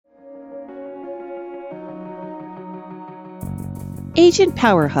Agent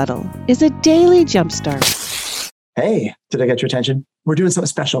Power Huddle is a daily jumpstart. Hey, did I get your attention? We're doing something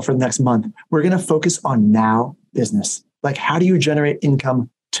special for the next month. We're going to focus on now business. Like, how do you generate income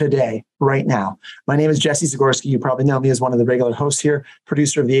today, right now? My name is Jesse Zagorski. You probably know me as one of the regular hosts here,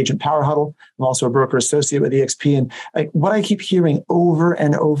 producer of the Agent Power Huddle. I'm also a broker associate with EXP. And what I keep hearing over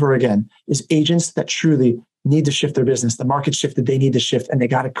and over again is agents that truly need to shift their business. The market shifted, they need to shift, and they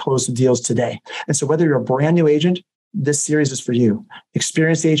got to close the deals today. And so whether you're a brand new agent, this series is for you.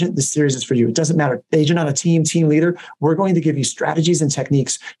 Experienced agent, this series is for you. It doesn't matter. Agent on a team leader, we're going to give you strategies and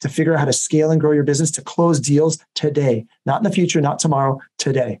techniques to figure out how to scale and grow your business to close deals today, not in the future, not tomorrow,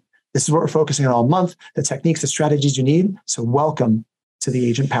 today. This is what we're focusing on all month, the techniques, the strategies you need. So welcome to the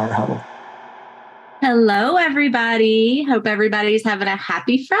Agent Power Huddle. Hello, everybody. Hope everybody's having a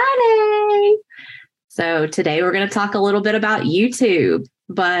happy Friday. So today we're going to talk a little bit about YouTube.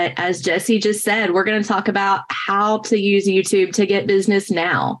 But as Jesse just said, we're going to talk about how to use YouTube to get business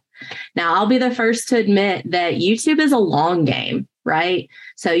now. Now, I'll be the first to admit that YouTube is a long game, right?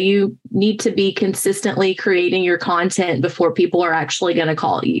 So you need to be consistently creating your content before people are actually going to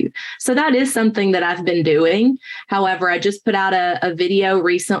call you. So that is something that I've been doing. However, I just put out a video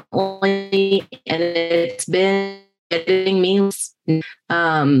recently, and it's been getting me.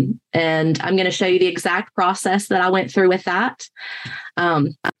 And I'm going to show you the exact process that I went through with that.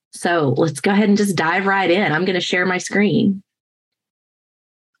 So let's go ahead and just dive right in. I'm going to share my screen.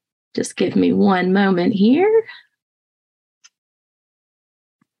 Just give me one moment here.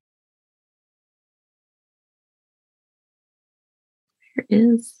 Here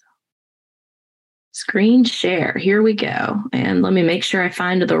is screen share. Here we go. And let me make sure I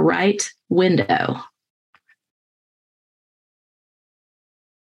find the right window.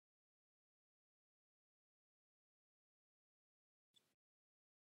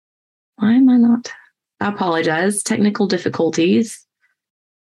 Why am I not? I apologize. Technical difficulties.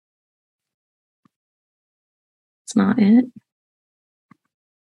 It's not it.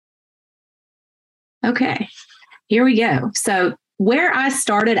 Okay, here we go. So where I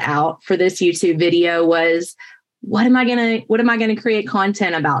started out for this YouTube video was, what am I gonna create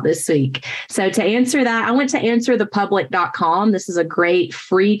content about this week? So to answer that, I went to answerthepublic.com. This is a great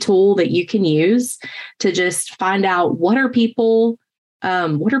free tool that you can use to just find out what are people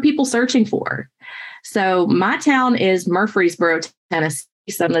searching for. So my town is Murfreesboro, Tennessee.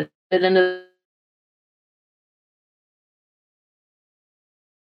 So I'm going to put it into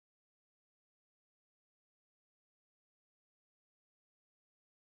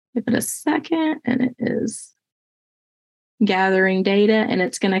give it a second, and it is gathering data, and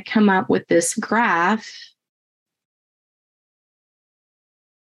it's going to come up with this graph.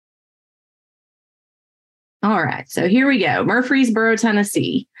 All right, so here we go, Murfreesboro,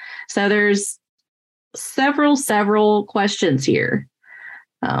 Tennessee. So there's several questions here.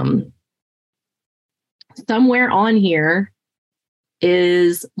 Somewhere on here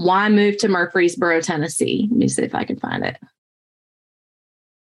is why move to Murfreesboro, Tennessee. Let me see if I can find it.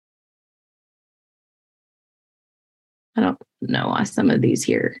 I don't know why some of these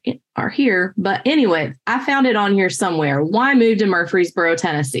here are here, but anyway, I found it on here somewhere. Why move to Murfreesboro,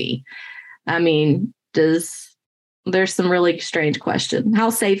 Tennessee? I mean, there's some really strange questions. How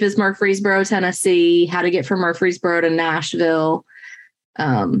safe is Murfreesboro, Tennessee? How to get from Murfreesboro to Nashville?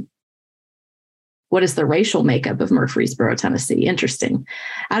 What is the racial makeup of Murfreesboro, Tennessee? Interesting.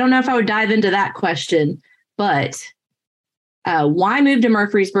 I don't know if I would dive into that question, but why move to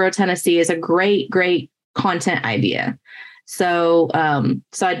Murfreesboro, Tennessee is a great content idea. So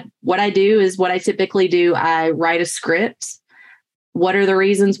what I do is what I typically do. I write a script. What are the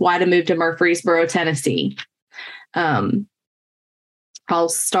reasons why to move to Murfreesboro, Tennessee? I'll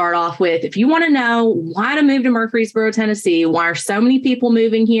start off with, if you want to know why to move to Murfreesboro, Tennessee, why are so many people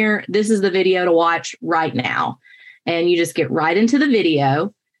moving here? This is the video to watch right now. And you just get right into the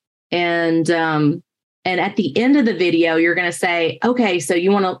video. And at the end of the video, you're going to say, okay, so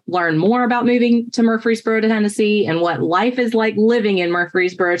you want to learn more about moving to Murfreesboro, Tennessee, and what life is like living in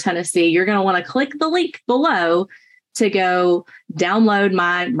Murfreesboro, Tennessee. You're going to want to click the link below to go download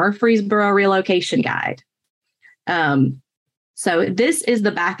my Murfreesboro relocation guide. So this is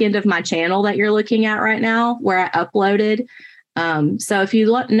the back end of my channel that you're looking at right now, where I uploaded. So if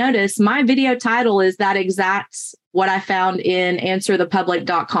you notice, my video title is that exact what I found in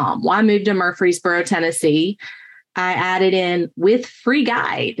answerthepublic.com. Why move to Murfreesboro, Tennessee? I added in with free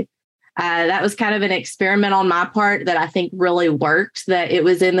guide. That was kind of an experiment on my part that I think really worked, that it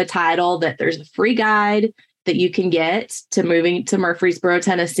was in the title that there's a free guide that you can get to moving to Murfreesboro,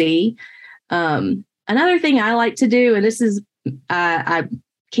 Tennessee. Another thing I like to do, and this is, I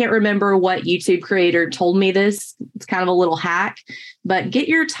can't remember what YouTube creator told me this. It's kind of a little hack, but get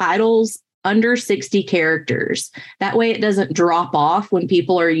your titles under 60 characters. That way it doesn't drop off when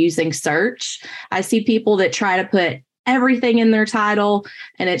people are using search. I see people that try to put everything in their title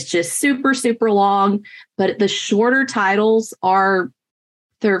and it's just super, super long, but the shorter titles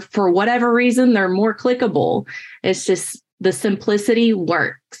they're for whatever reason, they're more clickable. It's just the simplicity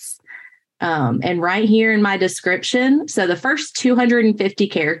works. And right here in my description, so the first 250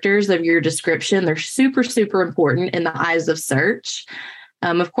 characters of your description, they're super, super important in the eyes of search.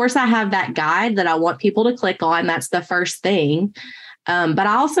 Of course, I have that guide that I want people to click on. That's the first thing. But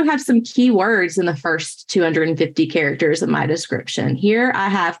I also have some keywords in the first 250 characters of my description. Here I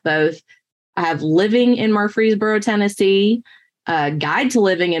have living in Murfreesboro, Tennessee, guide to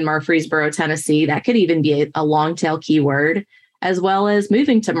living in Murfreesboro, Tennessee. That could even be a long tail keyword, as well as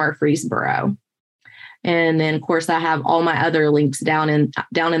moving to Murfreesboro. And then, of course, I have all my other links down in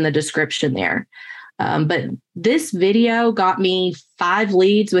the description there. But this video got me 5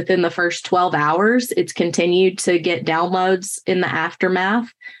 leads within the first 12 hours. It's continued to get downloads in the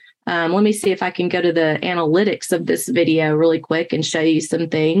aftermath. Let me see if I can go to the analytics of this video really quick and show you some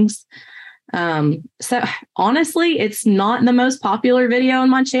things. So honestly, it's not the most popular video on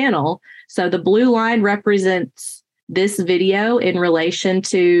my channel. So the blue line represents this video in relation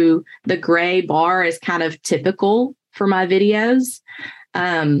to the gray bar is kind of typical for my videos.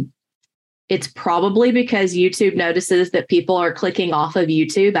 It's probably because YouTube notices that people are clicking off of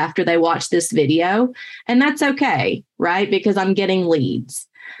YouTube after they watch this video. And that's okay, right? Because I'm getting leads.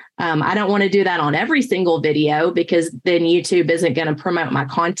 I don't want to do that on every single video because then YouTube isn't going to promote my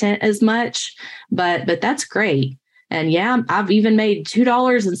content as much, but that's great. And yeah, I've even made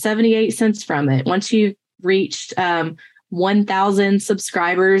 $2.78 from it. Once you've reached 1,000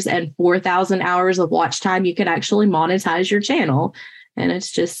 subscribers and 4,000 hours of watch time, you can actually monetize your channel. And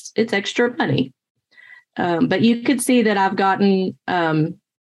it's extra money. But you could see that I've gotten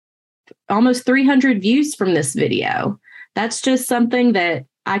almost 300 views from this video. That's just something that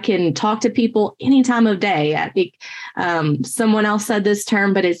I can talk to people any time of day. I think someone else said this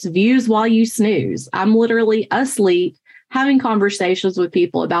term, but it's views while you snooze. I'm literally asleep having conversations with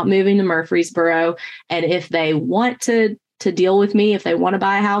people about moving to Murfreesboro. And if they want to deal with me, if they want to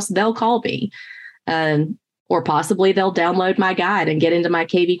buy a house, they'll call me. Or possibly they'll download my guide and get into my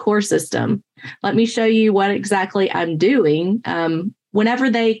KV core system. Let me show you what exactly I'm doing. Whenever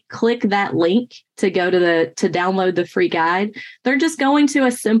they click that link to go to download the free guide, they're just going to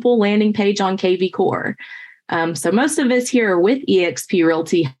a simple landing page on KV Core. So most of us here are with eXp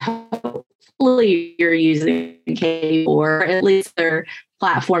Realty. Hopefully you're using KV Core, or at least their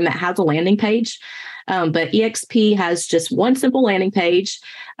platform that has a landing page. But eXp has just one simple landing page.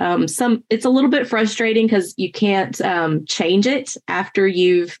 It's a little bit frustrating because you can't change it after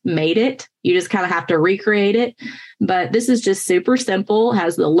you've made it. You just kind of have to recreate it. But this is just super simple,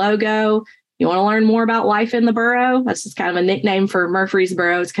 has the logo. You want to learn more about life in the borough? That's just kind of a nickname for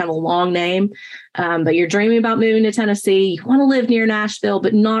Murfreesboro. It's kind of a long name. But you're dreaming about moving to Tennessee. You want to live near Nashville,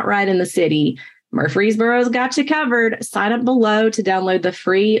 but not right in the city. Murfreesboro's got you covered. Sign up below to download the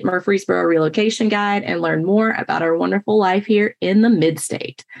free Murfreesboro relocation guide and learn more about our wonderful life here in the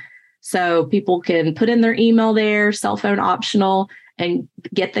mid-state. So people can put in their email there, cell phone optional, and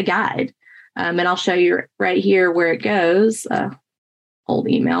get the guide. And I'll show you right here where it goes. Old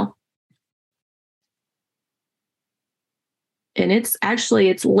email. And it's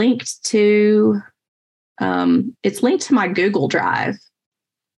linked to my Google Drive.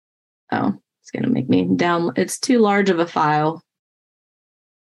 Oh. Going to make me down. It's too large of a file.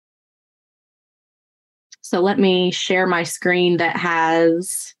 So let me share my screen that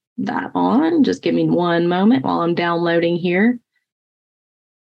has that on. Just give me one moment while I'm downloading here.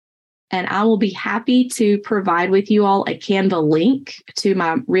 And I will be happy to provide with you all a Canva link to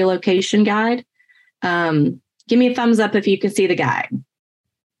my relocation guide. Give me a thumbs up if you can see the guide.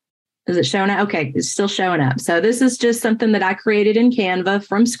 Is it showing up? Okay, it's still showing up. So this is just something that I created in Canva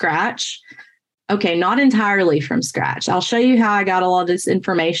from scratch. Okay, not entirely from scratch. I'll show you how I got all of this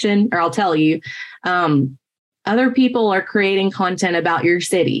information, or I'll tell you. Other people are creating content about your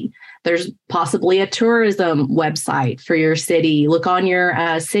city. There's possibly a tourism website for your city. Look on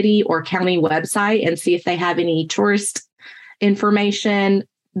your city or county website and see if they have any tourist information.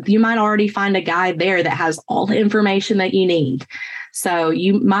 You might already find a guide there that has all the information that you need. So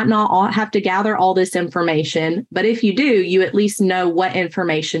you might not have to gather all this information, but if you do, you at least know what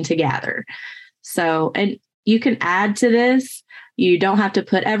information to gather. So, and you can add to this. You don't have to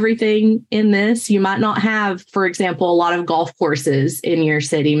put everything in this. You might not have, for example, a lot of golf courses in your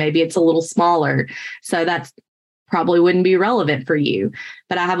city. Maybe it's a little smaller. So that's probably wouldn't be relevant for you.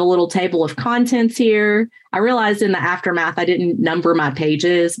 But I have a little table of contents here. I realized in the aftermath, I didn't number my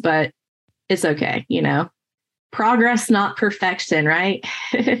pages, but it's okay. Progress, not perfection, right?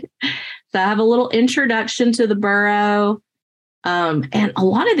 So I have a little introduction to the borough. And a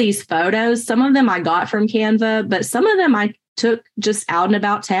lot of these photos, some of them I got from Canva, but some of them I took just out and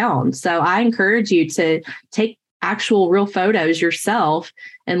about town. So I encourage you to take actual real photos yourself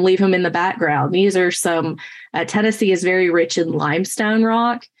and leave them in the background. These are some, Tennessee is very rich in limestone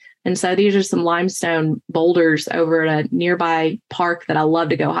rock. And so these are some limestone boulders over at a nearby park that I love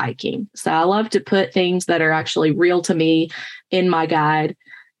to go hiking. So I love to put things that are actually real to me in my guide.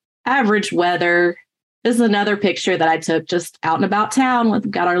 Average weather. This is another picture that I took just out and about town. We've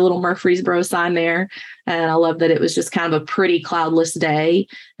got our little Murfreesboro sign there. And I love that it was just kind of a pretty cloudless day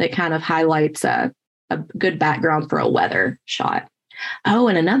that kind of highlights a good background for a weather shot. Oh,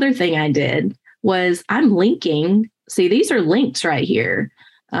 and another thing I did was I'm linking. See, these are links right here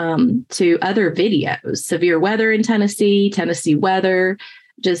to other videos, severe weather in Tennessee, Tennessee weather,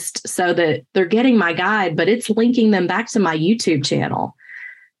 just so that they're getting my guide, but it's linking them back to my YouTube channel.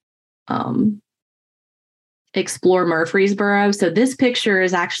 Explore Murfreesboro. So this picture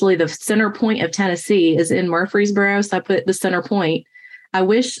is actually the center point of Tennessee is in Murfreesboro. So I put the center point. I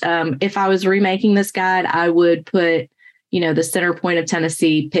wish if I was remaking this guide, I would put, the center point of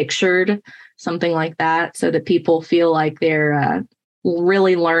Tennessee pictured, something like that, so that people feel like they're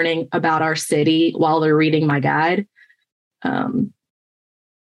really learning about our city while they're reading my guide.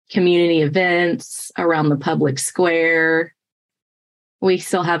 Community events around the public square. We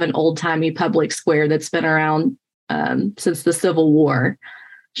still have an old-timey public square that's been around since the Civil War.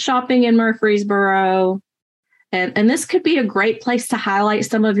 Shopping in Murfreesboro. And this could be a great place to highlight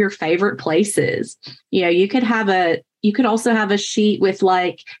some of your favorite places. You could also have a sheet with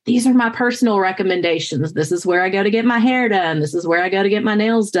these are my personal recommendations. This is where I go to get my hair done. This is where I go to get my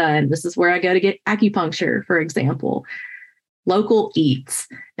nails done. This is where I go to get acupuncture, for example. Local eats.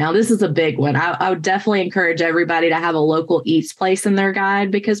 Now, this is a big one. I would definitely encourage everybody to have a local eats place in their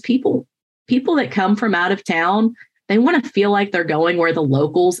guide, because people that come from out of town, they want to feel like they're going where the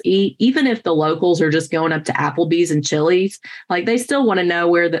locals eat, even if the locals are just going up to Applebee's and Chili's. They still want to know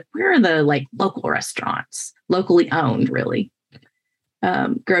where are the local restaurants, locally owned, really.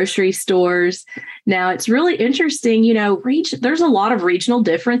 Grocery stores. Now, it's really interesting. There's a lot of regional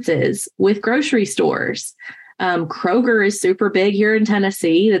differences with grocery stores. Kroger is super big here in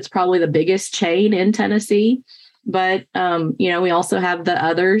Tennessee. That's probably the biggest chain in Tennessee. But, we also have the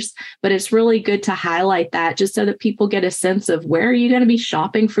others. But it's really good to highlight that just so that people get a sense of where are you going to be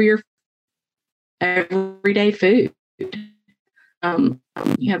shopping for your everyday food.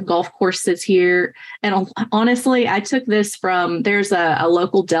 You have golf courses here. And honestly, I took this from, there's a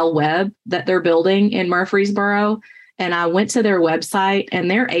local Del Webb that they're building in Murfreesboro. And I went to their website, and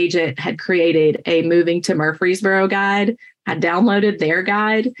their agent had created a moving to Murfreesboro guide. I downloaded their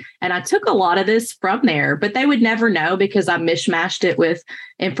guide, and I took a lot of this from there, but they would never know because I mishmashed it with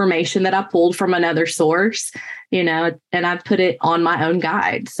information that I pulled from another source, and I put it on my own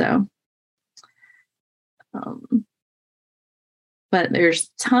guide. So, but there's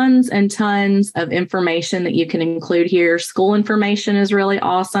tons and tons of information that you can include here. School information is really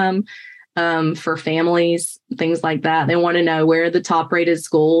awesome. For families, things like that. They want to know where are the top rated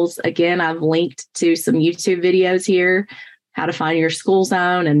schools. Again, I've linked to some YouTube videos here, how to find your school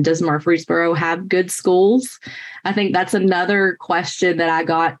zone, and does Murfreesboro have good schools? I think that's another question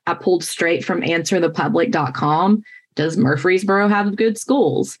that I pulled straight from answerthepublic.com. Does Murfreesboro have good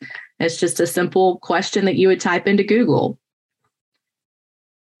schools? It's just a simple question that you would type into Google.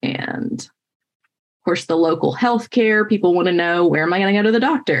 And of course, the local healthcare, people want to know, where am I going to go to the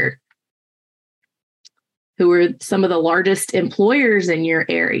doctor? Who are some of the largest employers in your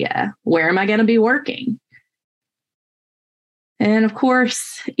area? Where am I going to be working? And of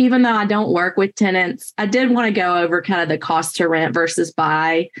course, even though I don't work with tenants, I did want to go over kind of the cost to rent versus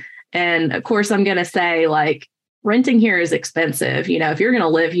buy. And of course, I'm going to say renting here is expensive. If you're going to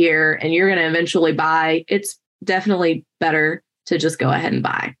live here and you're going to eventually buy, it's definitely better to just go ahead and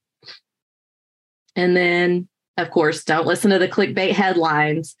buy. And then, of course, don't listen to the clickbait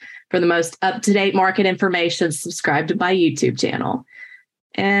headlines. For the most up-to-date market information, subscribe to my YouTube channel.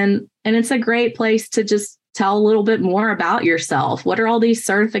 And it's a great place to just tell a little bit more about yourself. What are all these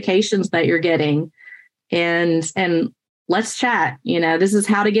certifications that you're getting? And let's chat. This is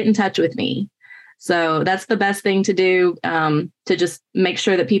how to get in touch with me. So that's the best thing to do, to just make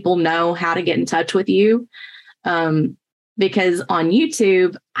sure that people know how to get in touch with you. Because on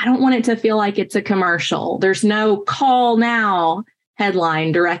YouTube, I don't want it to feel like it's a commercial. There's no call now.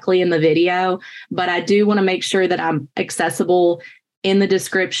 headline directly in the video, but I do want to make sure that I'm accessible in the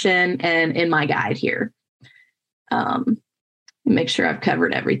description and in my guide here. Make sure I've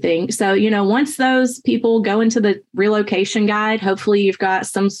covered everything. So, once those people go into the relocation guide, hopefully you've got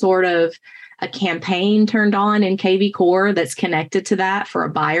some sort of a campaign turned on in KV Core that's connected to that for a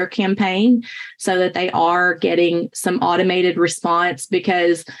buyer campaign so that they are getting some automated response,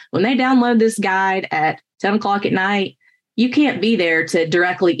 because when they download this guide at 10 o'clock at night, you can't be there to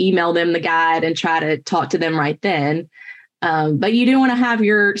directly email them the guide and try to talk to them right then. But you do want to have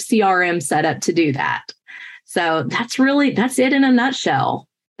your CRM set up to do that. So that's it in a nutshell.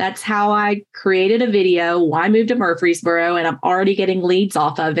 That's how I created a video, why I moved to Murfreesboro, and I'm already getting leads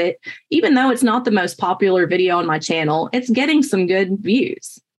off of it. Even though it's not the most popular video on my channel, it's getting some good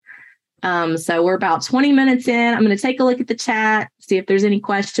views. So we're about 20 minutes in. I'm going to take a look at the chat, see if there's any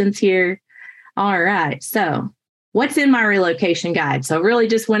questions here. All right. So what's in my relocation guide? So really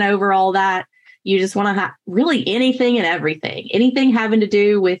just went over all that. You just want to have really anything and everything. Anything having to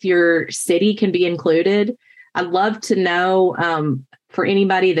do with your city can be included. I'd love to know for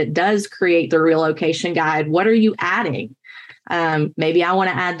anybody that does create the relocation guide, what are you adding? Maybe I want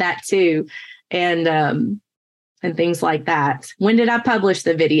to add that too, and things like that. When did I publish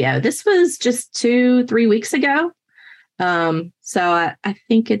the video? This was just 2-3 weeks ago. So I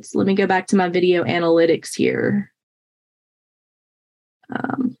think let me go back to my video analytics here.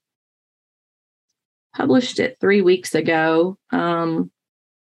 Published it 3 weeks ago. Well,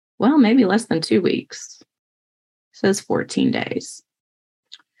 maybe less than 2 weeks. Says 14 days.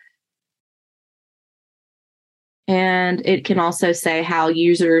 And it can also say how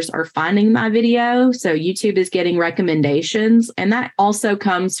users are finding my video. So YouTube is getting recommendations. And that also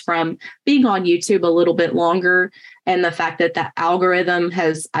comes from being on YouTube a little bit longer and the fact that the algorithm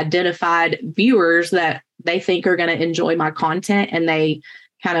has identified viewers that they think are going to enjoy my content, and they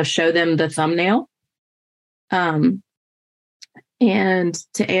kind of show them the thumbnail. And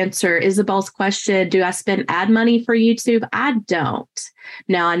to answer Isabel's question, do I spend ad money for YouTube? I don't.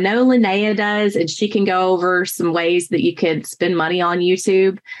 Now, I know Linnea does, and she can go over some ways that you can spend money on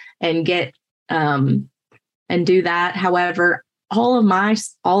YouTube and get and do that. However, all of my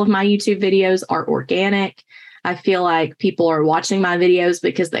YouTube videos are organic. I feel like people are watching my videos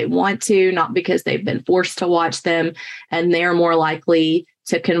because they want to, not because they've been forced to watch them, and they're more likely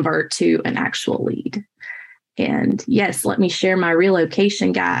to convert to an actual lead. And yes, let me share my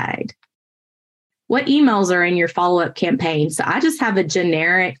relocation guide. What emails are in your follow-up campaign? So I just have a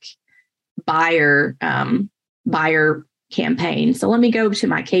generic buyer campaign. So let me go to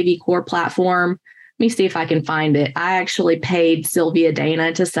my KV Core platform. Let me see if I can find it. I actually paid Sylvia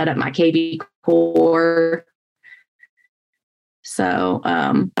Dana to set up my KV Core. So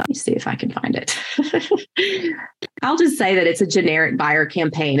let me see if I can find it. I'll just say that it's a generic buyer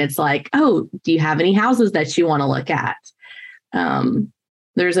campaign. It's like, oh, do you have any houses that you want to look at?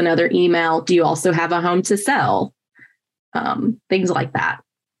 There's another email. Do you also have a home to sell? Things like that.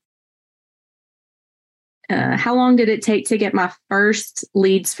 How long did it take to get my first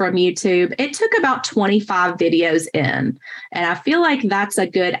leads from YouTube? It took about 25 videos in. And I feel like that's a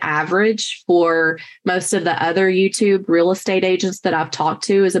good average for most of the other YouTube real estate agents that I've talked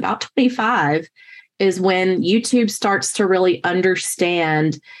to, is about 25 is when YouTube starts to really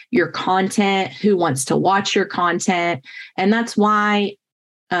understand your content, who wants to watch your content. And that's why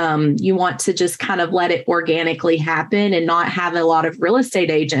you want to just kind of let it organically happen and not have a lot of real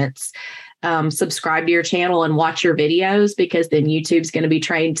estate agents subscribe to your channel and watch your videos, because then YouTube's going to be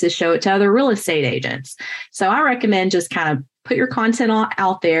trained to show it to other real estate agents. So I recommend just kind of put your content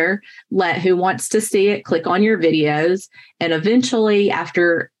out there, let who wants to see it click on your videos. And eventually,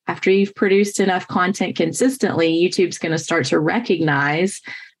 after you've produced enough content consistently, YouTube's going to start to recognize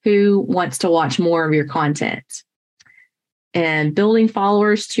who wants to watch more of your content. And building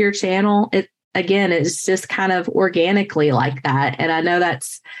followers to your channel, it's just kind of organically like that. And I know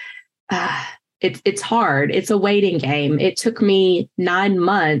that's it's hard. It's a waiting game. It took me 9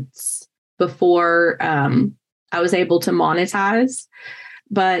 months before I was able to monetize,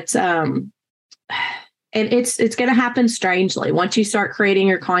 but and it's going to happen strangely once you start creating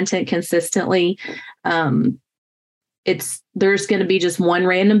your content consistently. There's going to be just one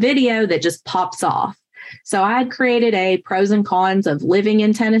random video that just pops off. So I had created a pros and cons of living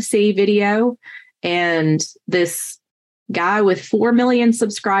in Tennessee video, and this guy with 4 million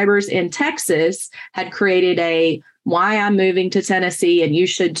subscribers in Texas had created a why I'm moving to Tennessee and you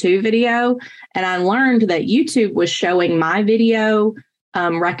should too video. And I learned that YouTube was showing my video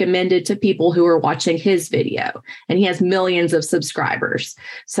recommended to people who were watching his video, and he has millions of subscribers.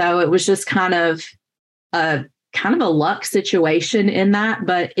 So it was just kind of a kind of a luck situation in that,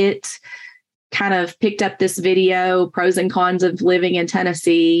 but it kind of picked up this video, pros and cons of living in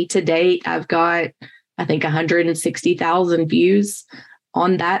Tennessee. To date, I've got, I think, 160,000 views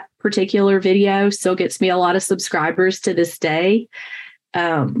on that particular video. Still gets me a lot of subscribers to this day.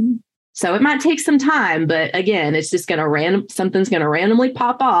 So it might take some time, but again, it's just going to something's going to randomly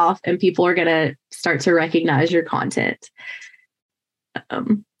pop off and people are going to start to recognize your content.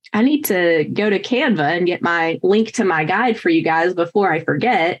 I need to go to Canva and get my link to my guide for you guys before I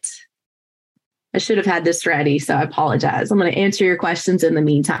forget. I should have had this ready, so I apologize. I'm going to answer your questions in the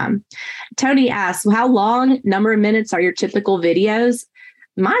meantime. Tony asks, how long, number of minutes are your typical videos?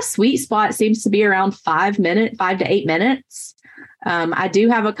 My sweet spot seems to be around 5 to 8 minutes. I do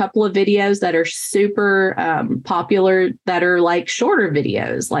have a couple of videos that are super popular that are like shorter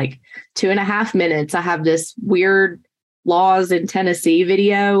videos, like 2.5 minutes. I have this weird laws in Tennessee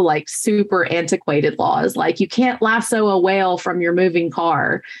video, like super antiquated laws, like you can't lasso a whale from your moving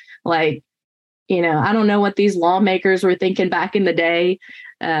car. Like, I don't know what these lawmakers were thinking back in the day,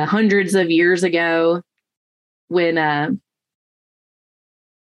 hundreds of years ago, when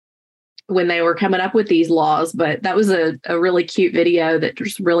they were coming up with these laws. But that was a really cute video that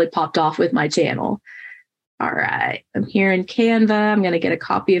just really popped off with my channel. All right, I'm here in Canva. I'm going to get a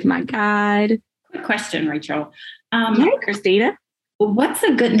copy of my guide. Quick question, Rachel. Hey, Christina. What's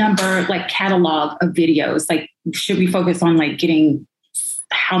a good number, like catalog of videos? Like, should we focus on like getting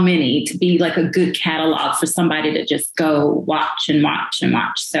how many to be like a good catalog for somebody to just go watch and watch and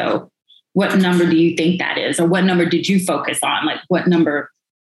watch? So what number do you think that is? Or what number did you focus on? Like what number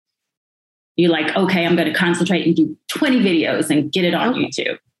you're like, okay, I'm going to concentrate and do 20 videos and get it on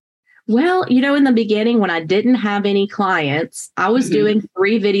YouTube? Well, in the beginning, when I didn't have any clients, I was doing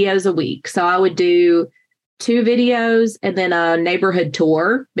 3 videos a week. So I would do 2 videos and then a neighborhood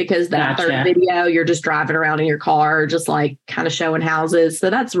tour, because that third video, you're just driving around in your car, just like kind of showing houses.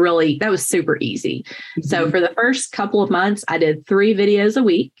 So that was super easy. So for the first couple of months, I did 3 videos a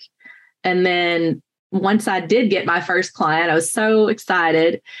week. And then once I did get my first client, I was so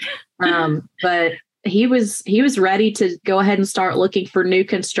excited. But he was ready to go ahead and start looking for new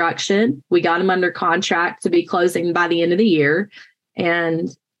construction. We got him under contract to be closing by the end of the year.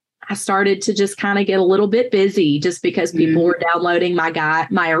 And I started to just kind of get a little bit busy just because people were downloading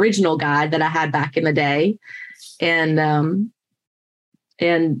my original guide that I had back in the day. And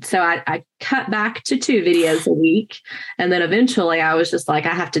so I cut back to 2 videos a week. And then eventually I was just like,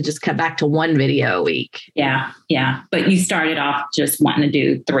 I have to just cut back to 1 video a week. Yeah. Yeah. But you started off just wanting to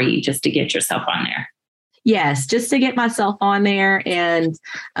do 3 just to get yourself on there. Yes, just to get myself on there. And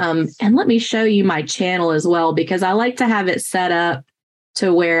let me show you my channel as well, because I like to have it set up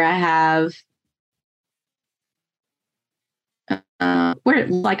to where I have I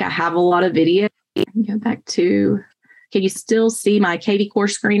have a lot of video. Go back to, can you still see my Katie Core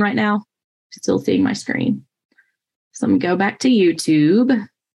screen right now? Still seeing my screen. So I'm going to go back to YouTube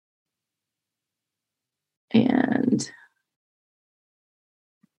and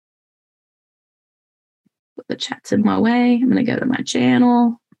put the chats in my way. I'm going to go to my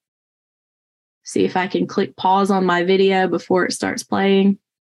channel. See if I can click pause on my video before it starts playing.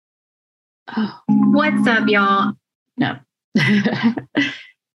 Oh, what's up, y'all? No.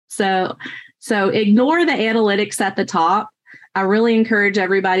 So ignore the analytics at the top. I really encourage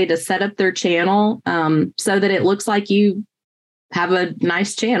everybody to set up their channel so that it looks like you have a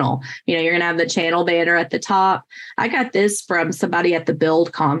nice channel. You're going to have the channel banner at the top. I got this from somebody at the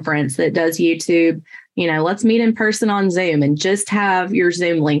Build conference that does YouTube. Let's meet in person on Zoom and just have your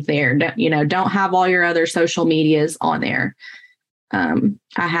Zoom link there. Don't have all your other social medias on there. I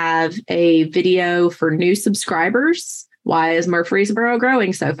have a video for new subscribers. Why is Murfreesboro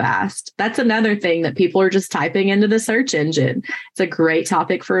growing so fast? That's another thing that people are just typing into the search engine. It's a great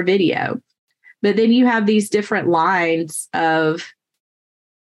topic for a video. But then you have these different lines of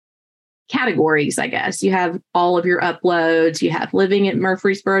categories, I guess. You have all of your uploads. You have living in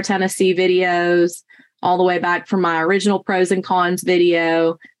Murfreesboro, Tennessee videos, all the way back from my original pros and cons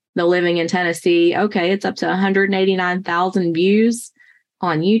video, the living in Tennessee. Okay, it's up to 189,000 views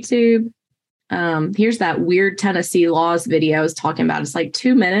on YouTube. Here's that weird Tennessee laws video I was talking about. It's like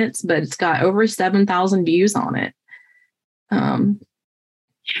 2 minutes, but it's got over 7,000 views on it.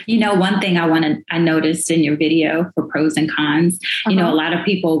 One thing I noticed in your video for pros and cons, a lot of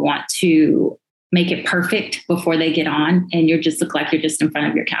people want to make it perfect before they get on, and you just look like you're just in front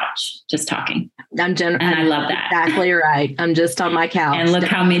of your couch, just talking. And I love that. Exactly right. I'm just on my couch. And look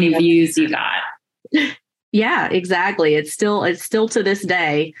how many views you got. Yeah, exactly. It's still to this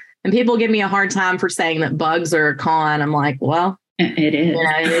day. And people give me a hard time for saying that bugs are a con. I'm like, well, it is.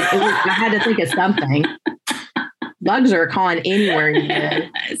 I had to think of something. Bugs are calling anywhere you go.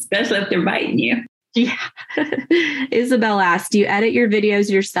 Especially if they're biting you. Yeah. Isabel asked, do you edit your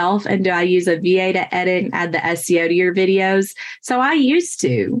videos yourself? And do I use a VA to edit and add the SEO to your videos? So I used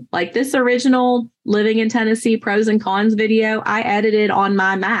to. Like this original Living in Tennessee pros and cons video, I edited on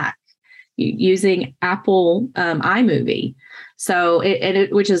my Mac using Apple iMovie. So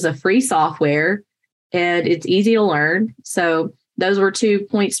which is a free software and it's easy to learn. So those were 2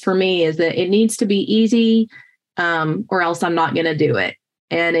 points for me, is that it needs to be easy or else I'm not going to do it.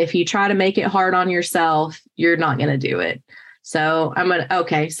 And if you try to make it hard on yourself, you're not going to do it. So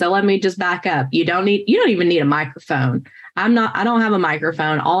so let me just back up. You don't even need a microphone. I don't have a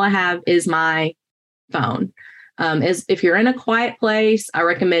microphone. All I have is my phone. If you're in a quiet place, I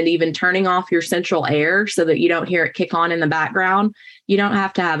recommend even turning off your central air so that you don't hear it kick on in the background. You don't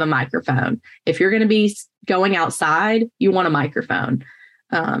have to have a microphone. If you're going to be going outside, you want a microphone.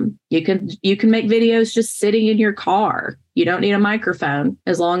 You can make videos just sitting in your car. You don't need a microphone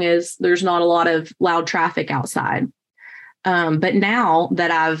as long as there's not a lot of loud traffic outside. But now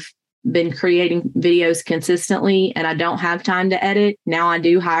that I've been creating videos consistently and I don't have time to edit, now I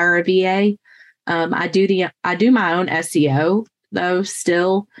do hire a VA. I do my own SEO though.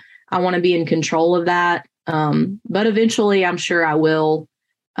 Still, I want to be in control of that. But eventually I'm sure I will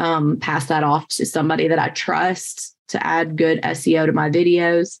pass that off to somebody that I trust to add good SEO to my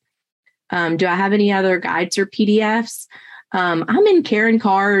videos. Do I have any other guides or PDFs? I'm in Karen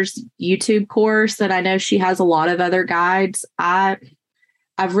Carr's YouTube course, and I know she has a lot of other guides. I've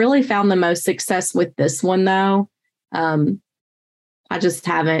really found the most success with this one, though. I just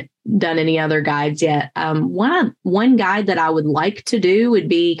haven't done any other guides yet. One guide that I would like to do would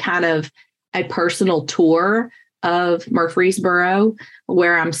be kind of a personal tour of Murfreesboro,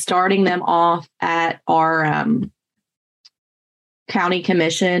 where I'm starting them off at our county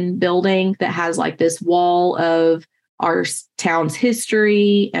commission building that has like this wall of our town's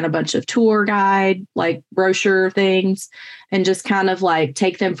history and a bunch of tour guide, like brochure things, and just kind of like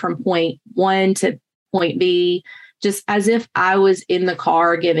take them from point one to point B, just as if I was in the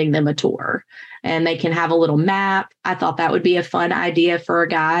car giving them a tour, and they can have a little map. I thought that would be a fun idea for a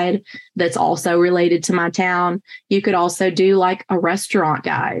guide that's also related to my town. You could also do like a restaurant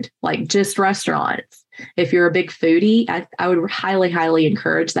guide, like just restaurants. If you're a big foodie, I would highly, highly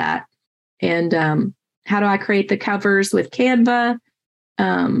encourage that. And how do I create the covers with Canva?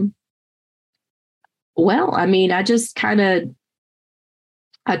 Well, I mean, I just kind of,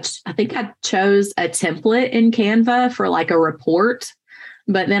 I think I chose a template in Canva for like a report,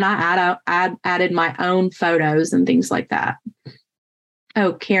 but then I added my own photos and things like that.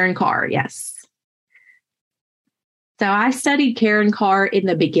 Oh, Karen Carr, yes. So I studied Karen Carr in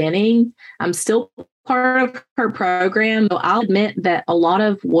the beginning. I'm still part of her program, but I'll admit that a lot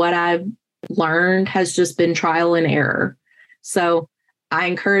of what I've learned has just been trial and error. So I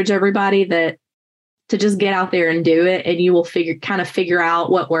encourage everybody to just get out there and do it, and you will figure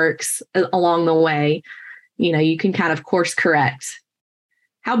out what works along the way. You know, you can kind of course correct.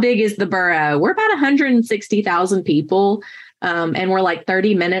 How big is the borough? We're about 160,000 people, and we're like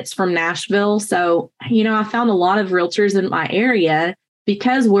 30 minutes from Nashville. So, you know, I found a lot of realtors in my area,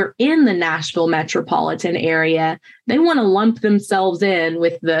 because we're in the Nashville metropolitan area, they want to lump themselves in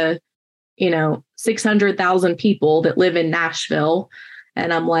with the, 600,000 people that live in Nashville.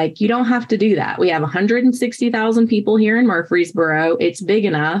 And I'm like, you don't have to do that. We have 160,000 people here in Murfreesboro. It's big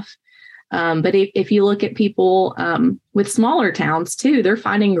enough. But if you look at people with smaller towns too, they're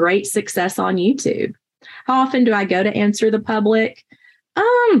finding great success on YouTube. How often do I go to answer the public?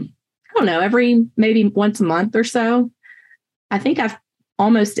 I don't know, maybe once a month or so. I think I've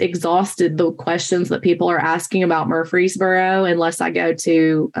almost exhausted the questions that people are asking about Murfreesboro, unless I go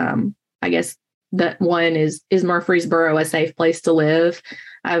to, I guess that one is Murfreesboro a safe place to live?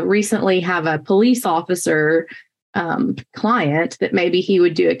 I recently have a police officer client that maybe he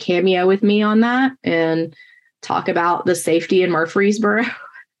would do a cameo with me on that and talk about the safety in Murfreesboro.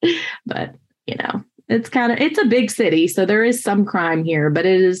 But, it's a big city, so there is some crime here, but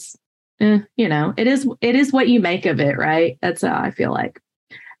it is, it is what you make of it, right? That's how I feel like.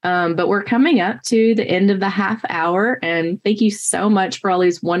 But we're coming up to the end of the half hour, and thank you so much for all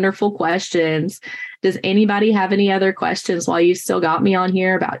these wonderful questions. Does anybody have any other questions while you still got me on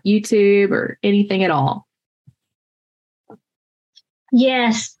here about YouTube or anything at all?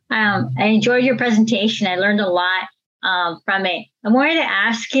 Yes, I enjoyed your presentation. I learned a lot from it. I wanted to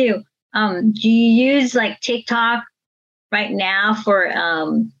ask you, do you use like TikTok right now for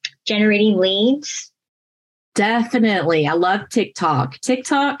generating leads? Definitely. I love TikTok. So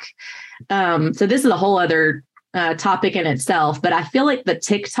this is a whole other topic in itself, but I feel like the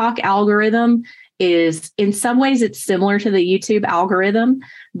TikTok algorithm is in some ways it's similar to the YouTube algorithm,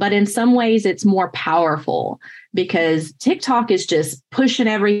 but in some ways it's more powerful because TikTok is just pushing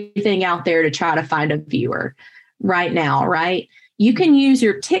everything out there to try to find a viewer right now, right? You can use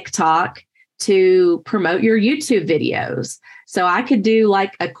your TikTok to promote your YouTube videos. So I could do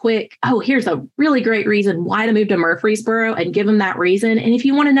like a quick, here's a really great reason why to move to Murfreesboro and give them that reason. And if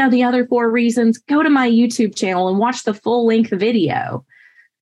you want to know the other 4 reasons, go to my YouTube channel and watch the full length video.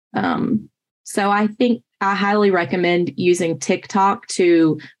 So I think I highly recommend using TikTok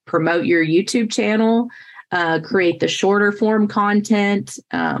to promote your YouTube channel, create the shorter form content,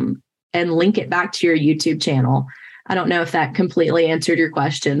 and link it back to your YouTube channel. I don't know if that completely answered your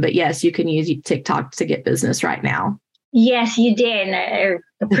question, but yes, you can use TikTok to get business right now. Yes, you did. And I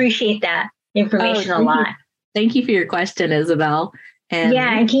appreciate that information a lot. Thank you for your question, Isabel. And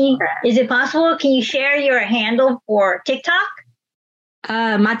is it possible? Can you share your handle for TikTok?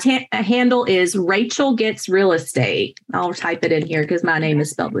 My handle is Rachel Gets Real Estate. I'll type it in here because my name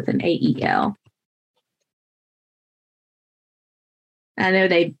is spelled with an AEL. I know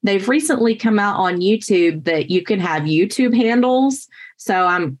they've recently come out on YouTube that you can have YouTube handles. So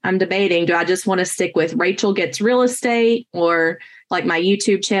I'm debating, do I just want to stick with Rachel Gets Real Estate, or like my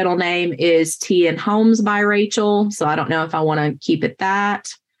YouTube channel name is Tea and Homes by Rachel. So I don't know if I want to keep it that.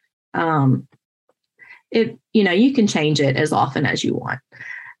 You can change it as often as you want.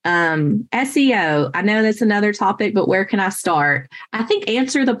 SEO, I know that's another topic, but where can I start? I think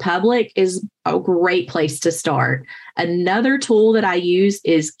Answer the Public is a great place to start. Another tool that I use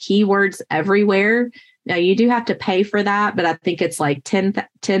is Keywords Everywhere. Now you do have to pay for that, but I think it's like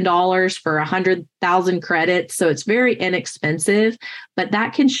 $10 for 100,000 credits. So it's very inexpensive, but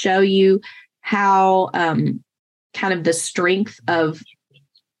that can show you how kind of the strength of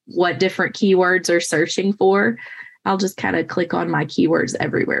what different keywords are searching for. I'll just kind of click on my Keywords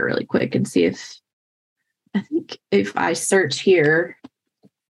Everywhere really quick and see if I search here,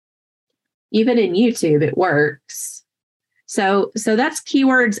 even in YouTube, it works. So that's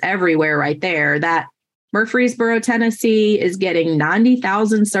Keywords Everywhere right there. That Murfreesboro, Tennessee is getting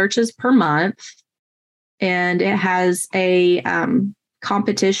 90,000 searches per month. And it has a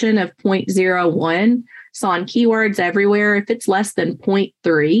competition of 0.01. So on Keywords Everywhere, if it's less than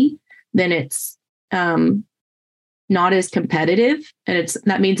 0.3, then it's not as competitive, and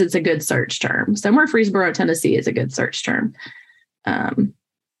that means it's a good search term. So Murfreesboro, Tennessee is a good search term. But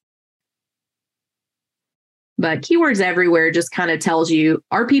Keywords Everywhere just kind of tells you,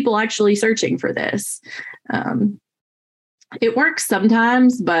 are people actually searching for this? It works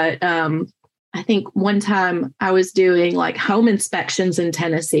sometimes, but I think one time I was doing like home inspections in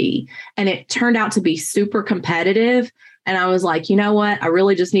Tennessee, and it turned out to be super competitive. And I was like, you know what? I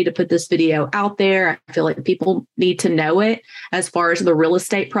really just need to put this video out there. I feel like people need to know it as far as the real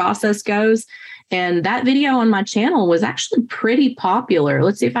estate process goes. And that video on my channel was actually pretty popular.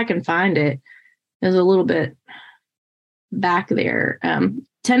 Let's see if I can find it. There's a little bit back there.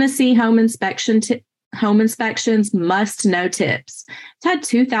 Tennessee home inspections must know tips. It's had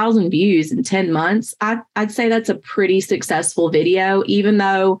 2,000 views in 10 months. I'd say that's a pretty successful video, even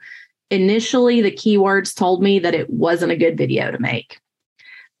though initially the keywords told me that it wasn't a good video to make.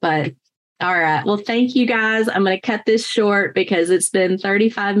 But all right. Well, thank you guys. I'm going to cut this short because it's been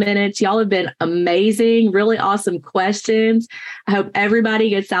 35 minutes. Y'all have been amazing. Really awesome questions. I hope everybody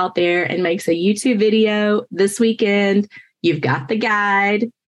gets out there and makes a YouTube video this weekend. You've got the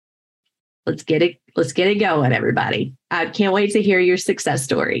guide. Let's get it going, everybody. I can't wait to hear your success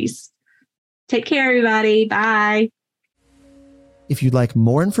stories. Take care, everybody. Bye. If you'd like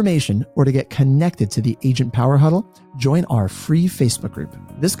more information or to get connected to the Agent Power Huddle, join our free Facebook group.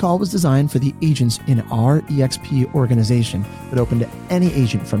 This call was designed for the agents in our EXP organization, but open to any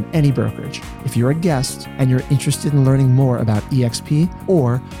agent from any brokerage. If you're a guest and you're interested in learning more about EXP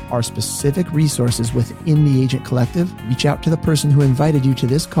or our specific resources within the Agent Collective, reach out to the person who invited you to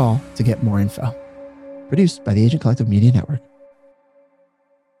this call to get more info. Produced by the Agent Collective Media Network.